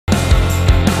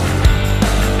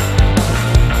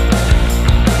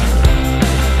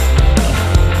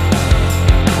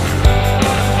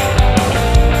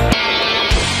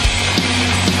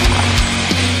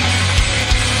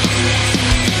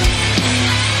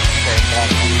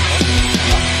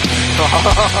A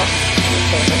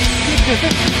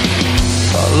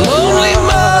lonely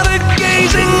mother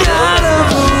gazing out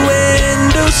of a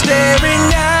window,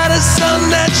 staring at a sun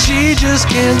that she just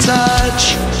can't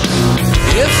touch.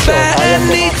 If at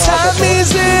any time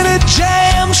he's in a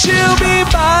jam, she'll be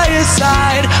by his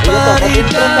side, but he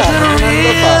doesn't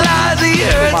realize he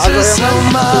hurts her so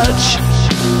much.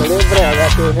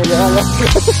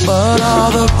 But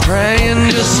all the praying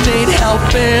just ain't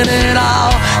helping at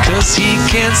all, 'cause he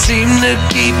can't seem to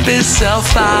keep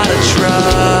himself out of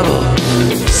trouble.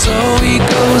 So he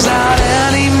goes out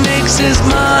and he makes his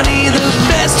money the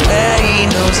best way he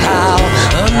knows how.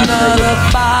 Another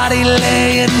body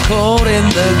laying cold in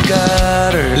the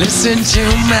gutter. Listen to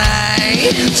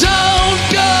me, don't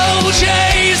go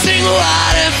chasing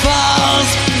waterfalls.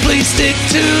 Please stick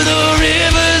to the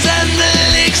rivers and the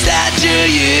lakes that you're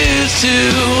used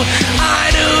to. I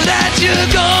know that you're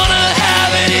gonna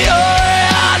have it your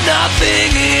or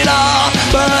nothing at all,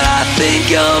 but I think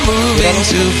you're moving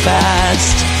too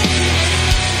fast.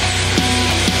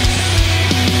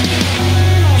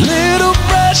 Little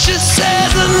Precious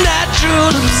says a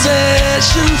natural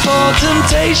obsession for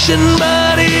temptation,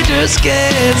 but he just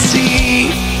can't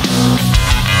see.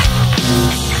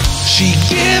 She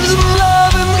gives him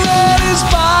love and that his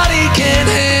body can't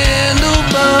handle,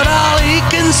 but all he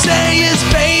can say is,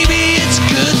 baby, it's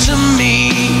good to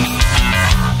me.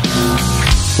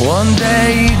 One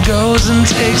day he goes and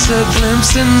takes a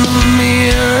glimpse in the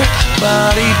mirror,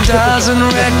 but he doesn't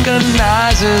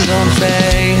recognize his own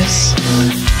face.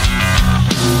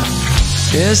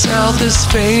 His health is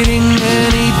fading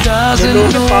and he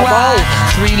doesn't know why.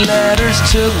 3 letters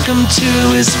took him to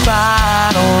his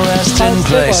final resting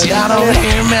place. Y'all don't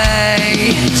hear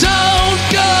me. Don't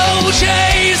go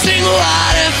chasing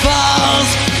waterfalls.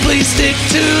 Please stick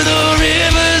to the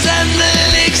rivers and the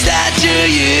lakes that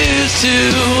you're used to.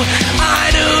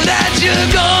 I know that you're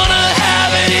gonna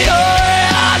have it your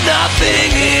or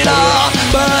nothing at all,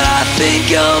 but I think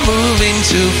you're moving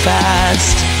too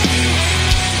fast.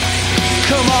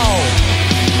 Come on.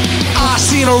 I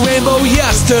seen a rainbow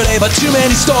yesterday, but too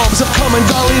many storms have come and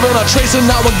gone, leaving a trace and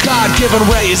not a God-given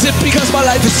ray. Is it because my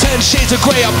life is 10 shades of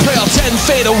gray? I pray I'll 10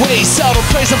 fade away, seldom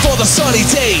praising for the sunny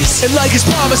days. And like his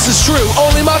promise is true,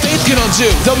 only my faith can undo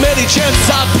the many chances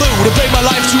I blew to bring my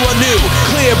life to a new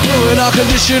clear blue and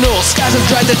unconditional skies have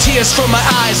dried the tears from my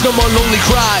eyes, no more lonely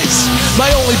cries. My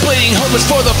only bleeding hope is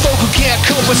for the folk who can't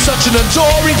cope with such an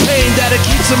enduring pain that it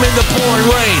keeps them in the pouring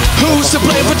rain. Who's to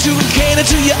blame for shooting cane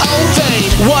into your own vein?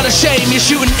 What a shame, you're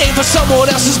shooting aim for someone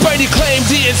else's brain. You claim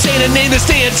the insane and name this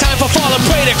day in time for falling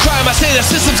prey to crime. I say the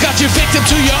system's got you victim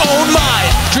to your own mind.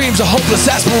 Dreams are hopeless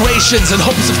aspirations and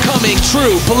hopes of coming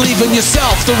true. Believe in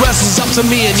yourself, the rest is up to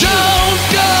me and you. Don't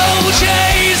go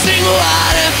chasing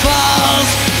waterfalls.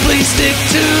 Please stick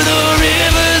to the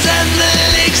rivers and the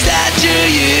lakes that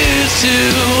you're used to.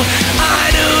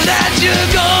 I know that you're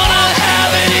gonna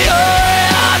have it your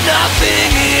or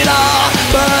nothing at all,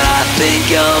 but I think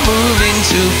you're moving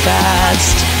too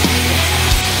fast.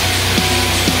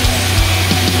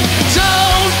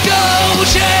 Don't go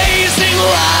chasing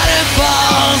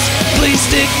waterfalls. Please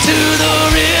stick to the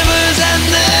rivers and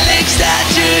the lakes that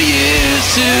you're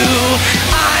used to.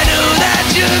 I know that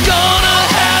you're gonna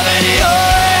have it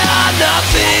your or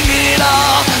nothing at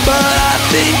all, but I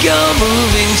think you're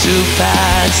moving too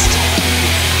fast.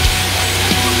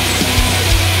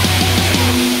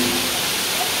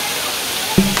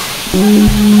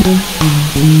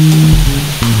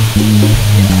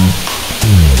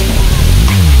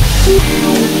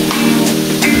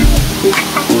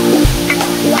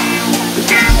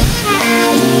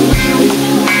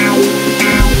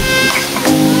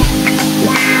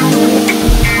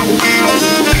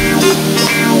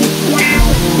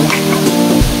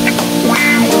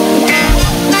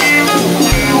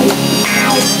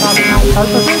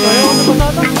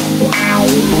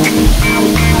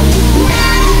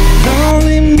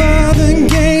 Lonely mother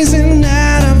gazing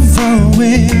out of a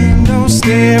window,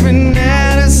 staring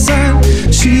at a sun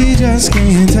she just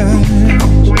can't touch.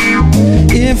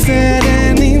 If at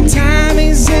any time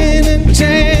he's in a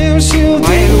jam, she'll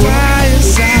be by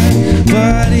his side,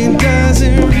 but he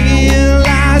doesn't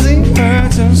realize he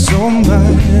hurts her so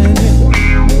much.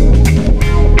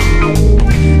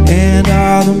 And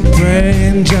all the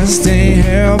praying just ain't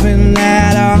helping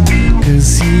at all,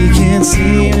 'cause he can't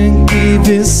seem to keep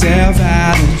himself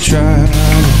out of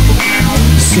trouble.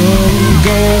 So he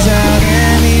goes out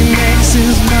and he makes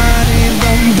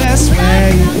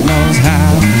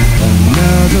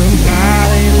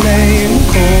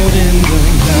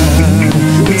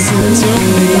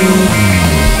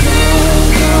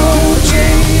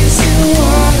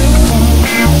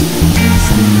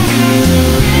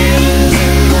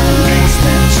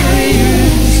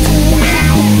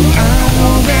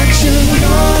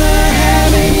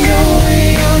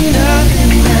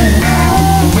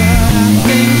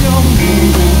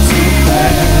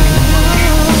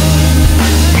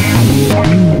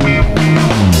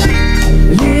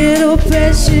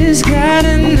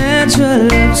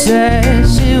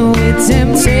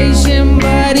temptation,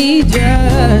 but he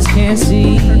just can't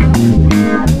see.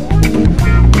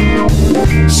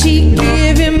 She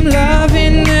give him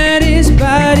loving that his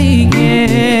body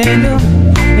can't handle,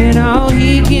 and all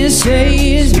he can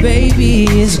say is, baby,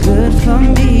 it's good for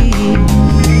me.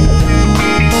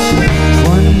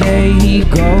 One day he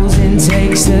goes and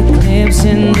takes a glimpse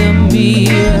in the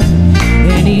mirror,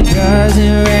 and he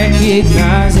doesn't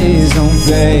recognize his own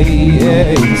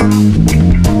face.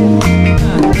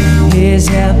 His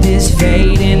health is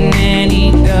fading and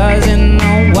he doesn't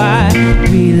know why.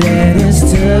 Three letters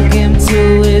took him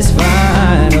to his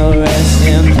final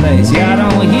resting place. Y'all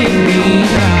don't hear me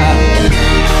now.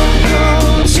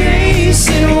 Go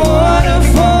chasing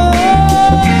waterfalls,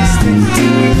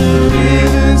 through the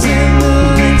rivers and the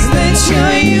lakes that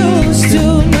you're used to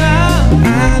now.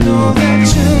 I know that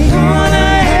you're gonna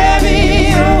have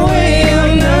it your way or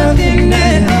nothing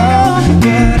at all,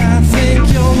 but I think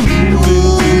you're moving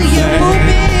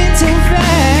too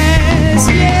fast,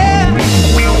 yeah.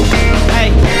 Hey,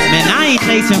 man, I ain't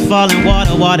chasing falling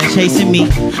water, water chasing me.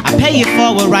 I pay it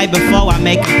forward right before I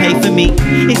make it pay for me.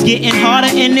 It's getting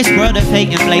harder in this world of hate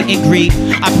and blatant greed.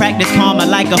 I practice karma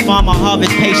like a farmer,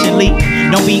 harvest patiently.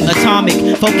 Don't be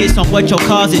atomic, focus on what your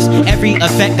cause is. Every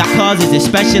effect got causes,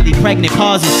 especially pregnant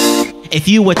pauses. If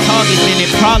you a target, then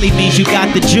it probably means you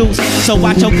got the juice. So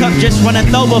watch your cup just running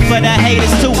over for the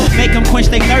haters too. Make them quench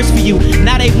their thirst for you.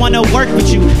 Now they wanna work with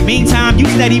you. Meantime, you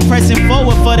steady pressing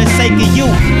forward for the sake of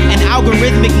you. And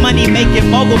algorithmic money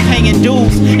making mogul paying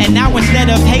dues. And now instead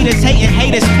of haters hating,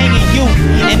 haters paying you.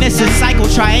 And it's a cycle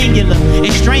triangular,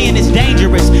 and straying is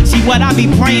dangerous. See, what I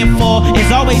be praying for is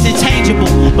always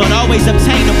intangible, but always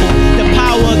obtainable. The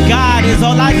power of God is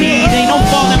all I need. Ain't no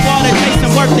falling water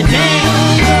chasing worth the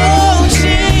damn.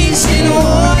 Chasing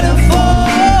waterfalls,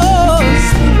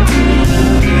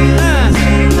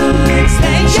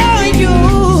 that you're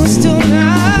used to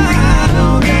now. I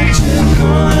know that you're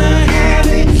gonna have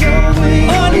it your way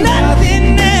or nothing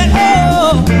at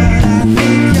all, but I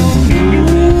think you're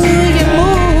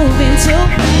moving too.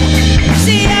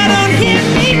 See, I don't hear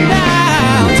me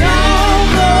now.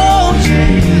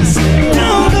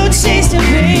 Don't go chasing,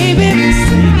 baby.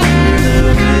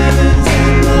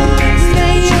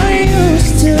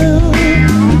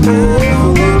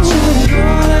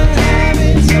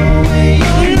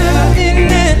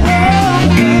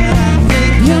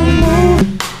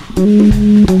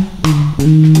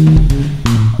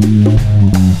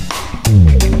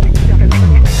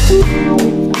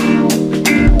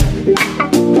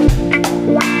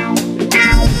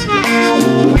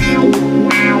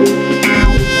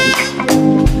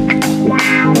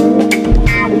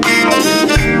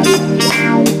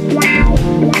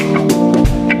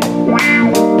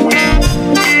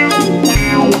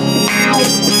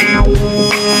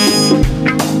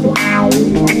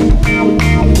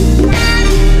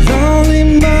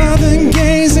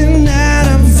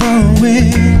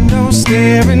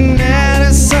 Staring at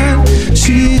the sun,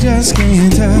 she just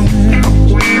can't touch.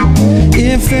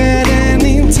 If at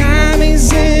any time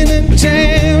he's in a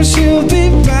jam, she'll be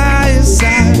by his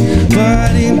side.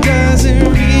 But he doesn't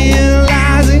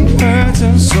realize it hurts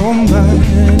her so much.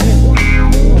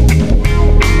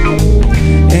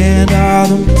 And all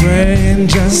the praying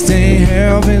just ain't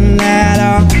helping at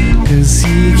all, 'cause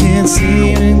he can't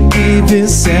seem to keep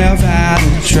himself out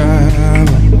of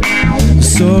trouble.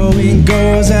 So he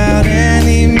goes out and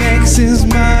he makes his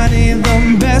money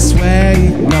the best way he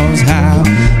knows how.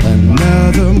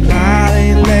 Another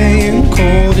body laying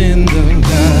cold in the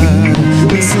gutter.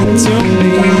 Listen to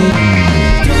me.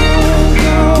 Don't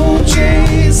go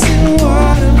chasing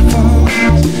waterfalls.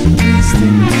 Please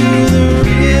stick to the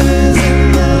rivers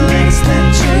and the lakes that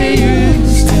you're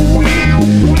used to.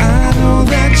 I know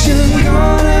that you're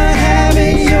gonna have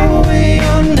it your way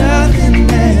or nothing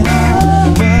at all,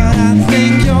 but I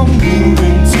think you're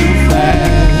moving too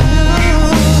fast.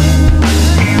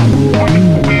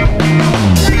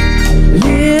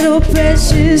 Little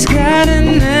Precious got a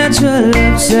natural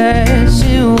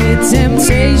obsession with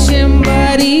temptation,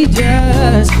 but he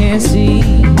just can't see.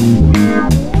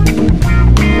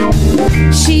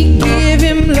 She give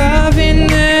him loving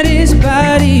that his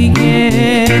body can't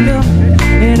handle,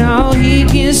 and all he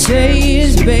can say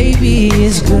is, baby,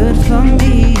 it's good for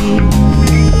me.